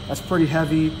try. That's pretty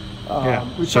heavy.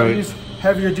 We try to use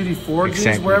heavier duty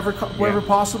forgings wherever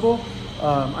possible.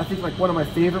 I think like one of my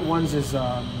favorite ones is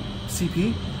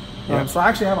CP. So I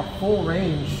actually have a full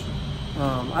range.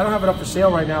 I don't have it up for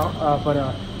sale right now,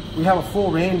 but we have a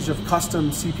full range of custom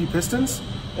CP pistons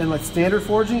and like standard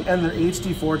forging and their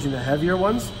HD forging, the heavier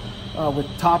ones, with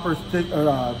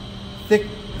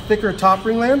thicker top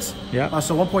ring lands.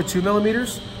 So 1.2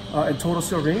 millimeters and total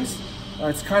seal rings.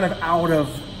 It's kind of out of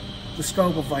the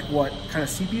scope of like what kind of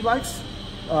CP likes,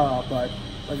 but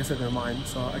like I said, they're mine,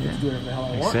 so I get to do whatever the hell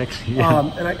I want.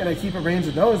 And I keep a range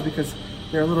of those because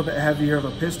they're a little bit heavier of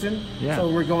a piston. So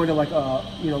we're going to like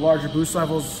you know, larger boost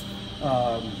levels,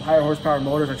 higher horsepower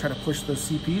motors. I try to push those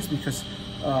CPs because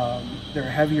they're a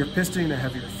heavier piston, a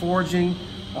heavier forging.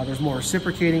 There's more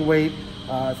reciprocating weight.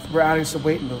 We're adding some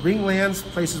weight in the ring lands,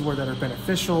 places where that are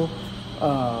beneficial,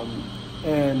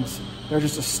 and they're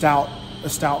just a stout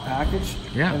package.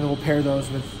 And then we'll pair those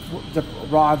with the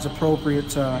rods appropriate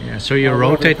to. So you're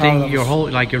rotating your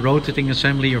whole, like your rotating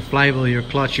assembly, your flywheel, your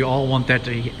clutch. You all want that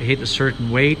to hit a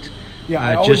certain weight.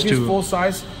 I always use full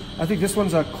size. I think this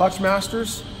one's a Clutch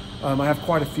Masters. I have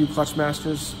quite a few Clutch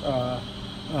Masters.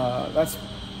 That's,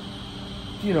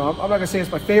 you know, I'm not gonna say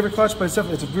it's my favorite clutch, but it's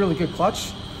a really good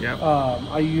clutch.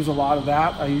 I use a lot of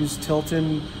that. I use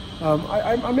Tilton.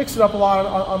 I mix it up a lot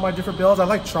on my different builds. I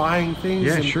like trying things.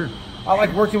 I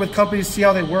like working with companies, see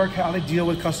how they work, how they deal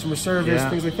with customer service,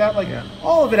 things like that. Like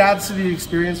all of it adds to the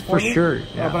experience for me.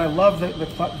 But I love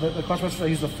the Clutch Masters. I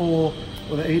use the full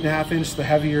with an 8.5 inch, the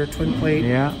heavier twin plate.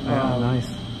 Nice.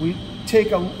 We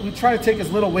try to take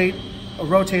as little weight, a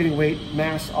rotating weight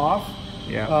mass off.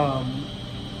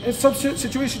 In some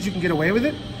situations you can get away with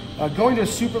it. Going to a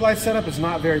super light setup is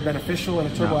not very beneficial in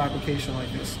a turbo application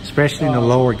like this. Especially in the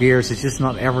lower gears, it's just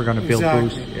not ever going to feel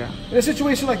boost. In a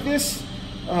situation like this,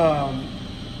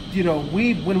 you know,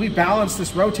 when we balance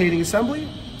this rotating assembly,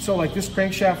 so like this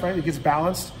crankshaft, right, it gets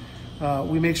balanced.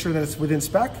 We make sure that it's within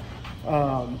spec,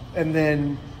 and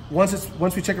then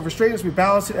once we check it for straightness, we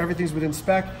balance it. Everything's within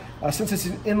spec. Since it's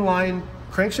an inline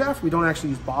crankshaft, we don't actually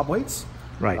use bob weights.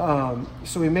 Right.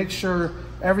 So we make sure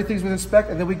everything's within spec,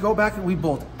 and then we go back and we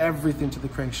bolt everything to the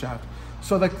crankshaft.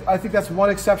 So I think that's one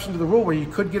exception to the rule where you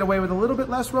could get away with a little bit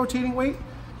less rotating weight,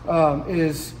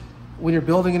 is when you're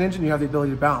building an engine, you have the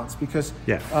ability to balance. Because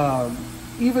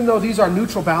even though these are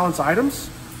neutral balance items,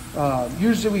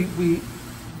 usually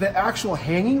the actual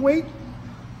hanging weight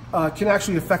can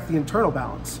actually affect the internal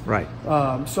balance. Right.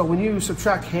 So when you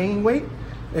subtract hanging weight,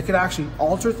 it can actually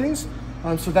alter things.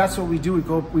 So that's what we do.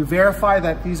 We verify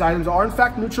that these items are in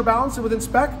fact neutral balance and within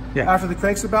spec after the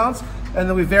cranks are balanced, and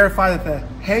then we verify that the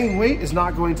hanging weight is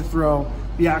not going to throw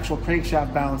the actual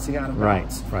crankshaft balancing out of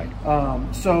balance. Right.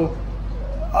 So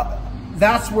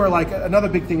that's where, like, another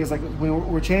big thing is, like,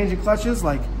 when we're changing clutches,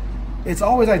 like, it's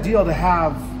always ideal to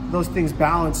have those things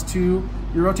balanced to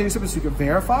your rotating system so you can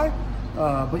verify.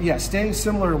 But yeah, staying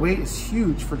similar in weight is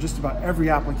huge for just about every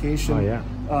application.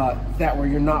 That where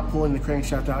you're not pulling the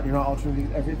crankshaft out, you're not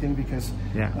altering everything, because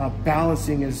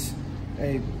balancing is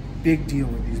a big deal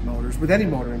with these motors, with any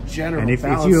motor in general. And if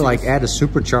you like add a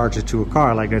supercharger to a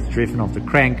car like that's driven off the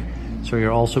crank, so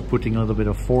you're also putting a little bit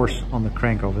of force on the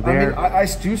crank over there. I mean,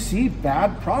 I do see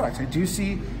bad products. I do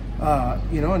see,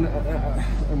 you know, and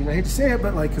I mean, I hate to say it,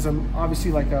 but like, because I'm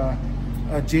obviously like a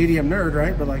JDM nerd,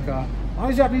 right? But like, a lot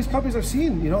of Japanese companies I've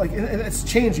seen, you know, like, and it's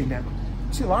changing now.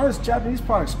 You see a lot of these Japanese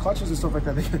products, clutches and stuff like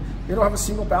that, they don't have a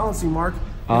single balancing mark.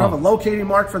 They don't have a locating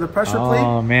mark for the pressure plate.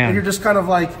 Oh, man. And you're just kind of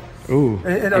like, ooh.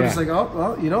 And I'm just like, oh,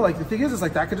 well, you know, like, the thing is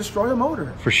like, that could destroy a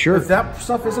motor. For sure. If that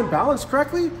stuff isn't balanced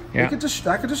correctly, that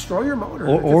could destroy your motor.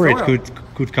 Or it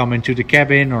could come into the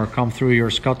cabin or come through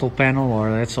your scuttle panel,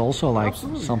 or that's also like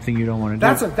something you don't want to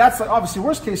do. That's like obviously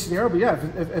worst case scenario, but yeah,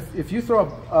 if you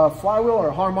throw a flywheel or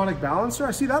a harmonic balancer,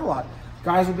 I see that a lot.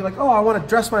 Guys will be like, oh, I want to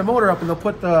dress my motor up, and they'll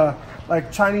put the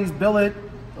like Chinese billet,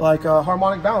 like a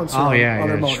harmonic balancer on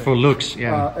their motor. For looks,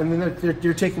 and then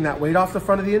you're taking that weight off the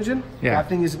front of the engine. That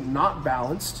thing is not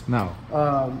balanced. No.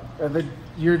 And then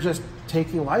you're just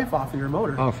taking life off of your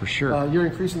motor. Oh, for sure. You're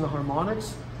increasing the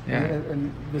harmonics.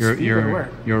 And the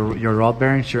your rod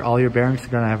bearings, all your bearings are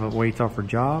gonna have a weight offer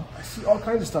job. I see all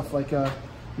kinds of stuff, like you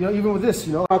know, even with this,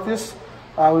 you know, about this,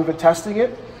 we've been testing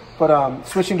it, but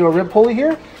switching to a rib pulley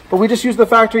here. But we just use the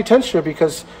factory tensioner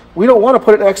because we don't want to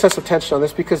put an excess of tension on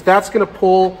this, because that's going to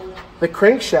pull the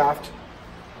crankshaft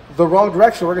the wrong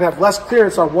direction. We're going to have less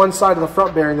clearance on one side of the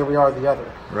front bearing than we are the other.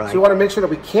 Right. So we want to make sure that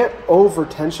we can't over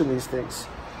tension these things.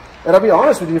 And I'll be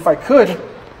honest with you, if I could,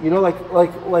 you know, like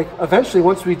eventually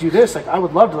once we do this, like, I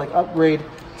would love to like upgrade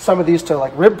some of these to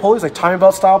like rib pulleys, like timing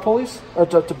belt style pulleys, or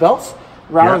to belts,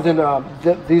 rather than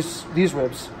these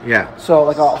ribs. So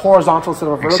like a horizontal instead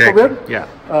of a vertical rib.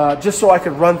 Just so I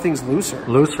can run things looser.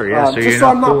 So just so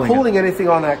I'm not pulling anything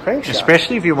on that crankshaft.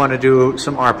 Especially if you want to do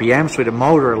some RPMs with a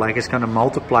motor, like it's going to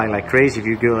multiply like crazy if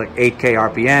you do like 8K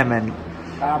RPM, and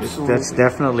that's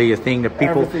definitely a thing that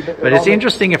people. But it's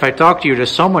interesting, if I talk to you,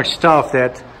 there's so much stuff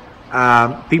that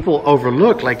people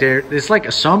overlook. Like there's like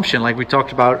assumption, like we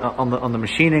talked about on the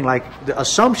machining, like the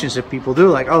assumptions that people do,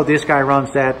 like, oh, this guy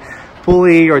runs that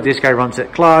pulley, or this guy runs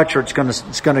that clutch, or it's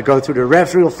gonna go through the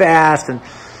revs real fast, and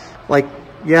like,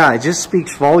 yeah, it just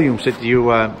speaks volumes that you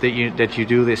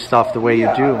do this stuff the way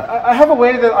you do. I have a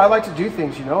way that I like to do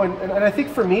things, you know, and I think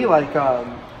for me, like,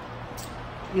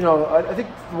 you know, I think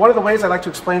one of the ways I like to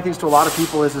explain things to a lot of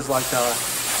people is like, because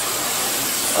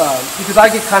I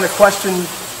get kind of questioned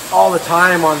all the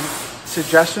time on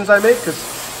suggestions I make, because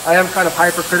I am kind of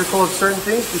hypercritical of certain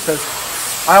things, because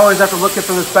I always have to look at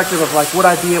from the perspective of like, would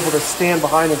I be able to stand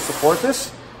behind and support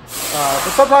this? But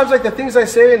sometimes like the things I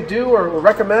say and do or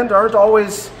recommend aren't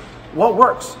always what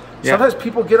works. Sometimes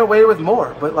people get away with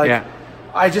more, but like,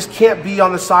 I just can't be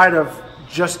on the side of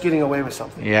just getting away with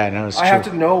something. I have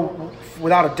to know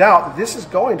without a doubt that this is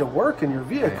going to work in your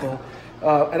vehicle.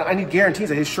 And I need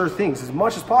guarantees. I need sure things as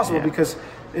much as possible, because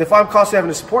if I'm constantly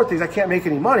having to support things, I can't make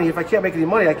any money. If I can't make any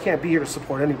money, I can't be here to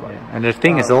support anybody. And the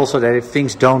thing is also that if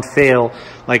things don't fail,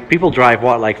 like people drive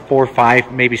what, like 4,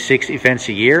 5, maybe 6 events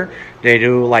a year. They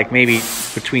do like maybe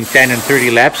between 10 and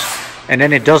 30 laps, and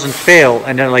then it doesn't fail,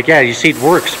 and they're like, yeah, you see, it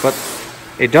works, but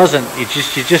it doesn't. You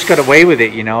just got away with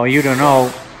it, you know. You don't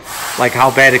know like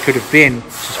how bad it could have been.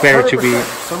 It's better to be.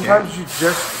 Sometimes you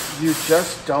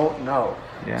just don't know.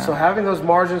 So having those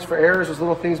margins for errors, those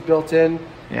little things built in.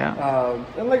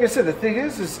 And like I said, the thing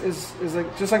is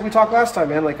like, just like we talked last time,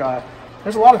 man, like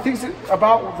there's a lot of things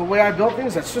about the way I built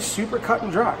things that's just super cut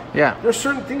and dry. There's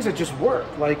certain things that just work.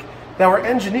 Like that were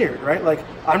engineered, right? Like,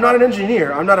 I'm not an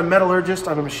engineer, I'm not a metallurgist,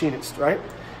 I'm a machinist, right?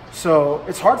 So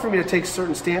it's hard for me to take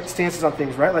certain stances on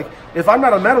things, right? Like, if I'm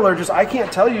not a metallurgist, I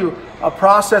can't tell you a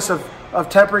process of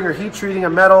tempering or heat treating a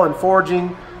metal and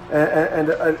forging and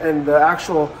the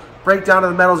actual breakdown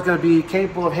of the metal is going to be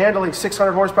capable of handling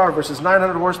 600 horsepower versus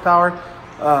 900 horsepower.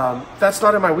 That's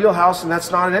not in my wheelhouse, and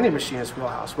that's not in any machinist's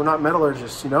wheelhouse. We're not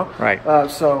metallurgists, you know? Right.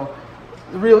 So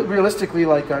realistically,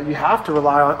 like, you have to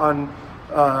rely on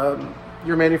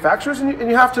your manufacturers, and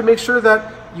you have to make sure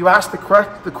that you ask the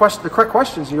correct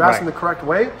questions. You ask them the correct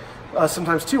way,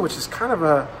 sometimes too, which is kind of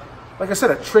a, like I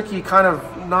said, a tricky, kind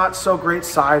of not so great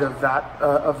side of that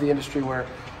of the industry, where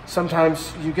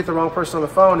sometimes you get the wrong person on the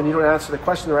phone and you don't answer the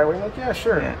question the right way. You're like, yeah,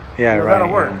 sure, yeah, right, that'll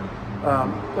work.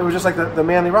 It was just like the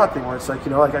manly rod thing, where it's like,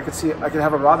 you know, like I could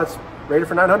have a rod that's rated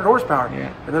for 900 horsepower,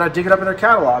 and then I dig it up in their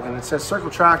catalog and it says circle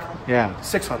track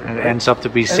 600, and right? it ends up to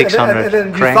be 600. And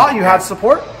then you thought you had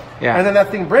support, and then that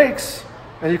thing breaks,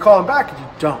 and you call them back and you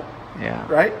don't,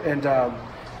 right? And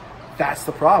that's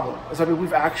the problem. I mean,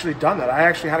 we've actually done that. I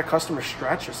actually had a customer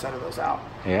stretch a set of those out,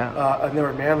 and they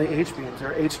were manly H beams,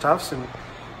 they're H tufts, and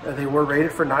they were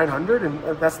rated for 900, and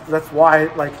that's why,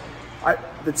 like,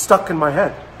 it stuck in my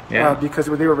head. Because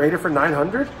when they were rated for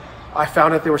 900, I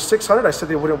found out they were 600. I said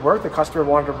they wouldn't work. The customer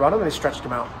wanted to run them, and they stretched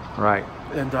them out. Right.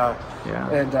 And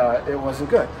it wasn't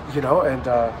good, you know. And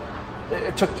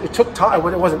it took time.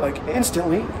 It wasn't like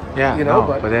instantly. You know.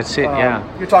 But that's it.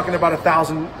 You're talking about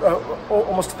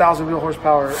almost 1,000 wheel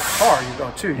horsepower car. You go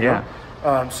too. You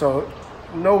know? So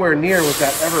nowhere near was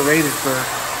that ever rated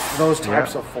for those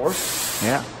types of force.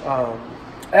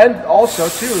 And also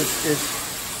too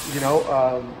is you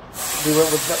know. We went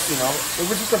with, you know, it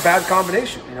was just a bad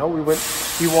combination. You know,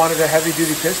 he wanted a heavy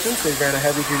duty piston, so he ran a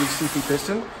heavy duty CP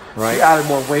piston. Right. He added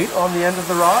more weight on the end of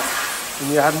the rod,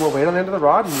 and you add more weight on the end of the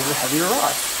rod, and you need a heavier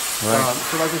rod. Right.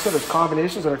 So like I said, there's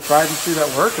combinations that are tried and true that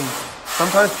work, and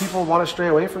sometimes people want to stray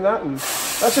away from that, and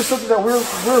that's just something that we're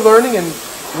learning, and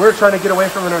we're trying to get away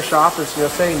from in our shop. Is, you know,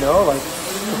 saying no, like,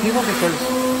 to people, because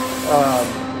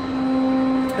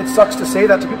it sucks to say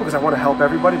that to people because I want to help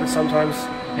everybody, but sometimes.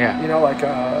 You know, like,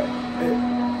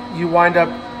 you wind up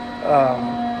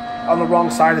on the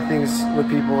wrong side of things with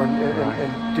people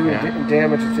and doing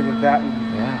damage and things like that.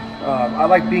 And, I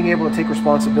like being able to take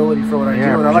responsibility for what I do.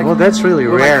 And I like, well, that's really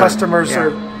rare. My customers are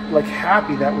like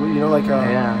happy that, you know, like,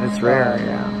 it's rare.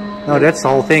 No, that's the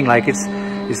whole thing. Like,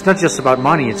 it's not just about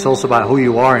money. It's also about who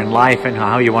you are in life and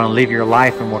how you want to live your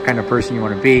life and what kind of person you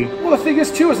want to be. Well, the thing is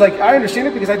too, is like, I understand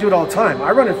it because I do it all the time.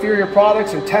 I run inferior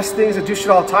products and test things and do shit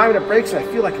all the time, and it breaks, and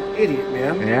I feel like an idiot,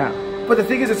 man. But the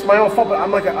thing is, it's my own fault, but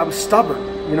I'm stubborn.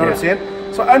 You know what I'm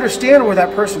saying? So I understand where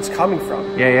that person's coming from.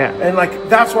 And like,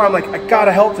 that's why I'm like, I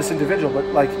gotta help this individual, but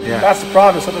like, that's the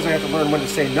problem. Sometimes I have to learn when to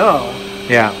say no.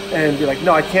 And be like,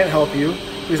 no, I can't help you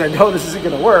because I know this isn't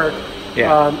gonna work.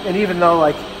 And even though,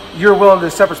 like, you're willing to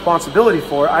accept responsibility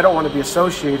for it, I don't want to be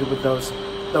associated with those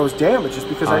damages,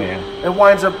 because it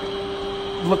winds up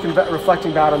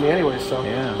reflecting bad on me anyway. So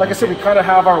like I said, we kind of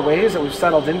have our ways that we've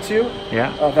settled into.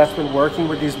 That's been working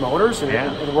with these motors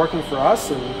and working for us.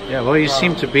 And well, you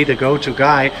seem to be the go-to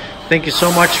guy. Thank you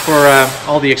so much for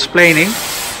all the explaining.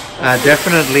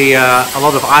 Definitely a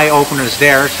lot of eye openers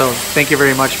there. So thank you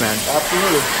very much, man.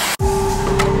 Absolutely.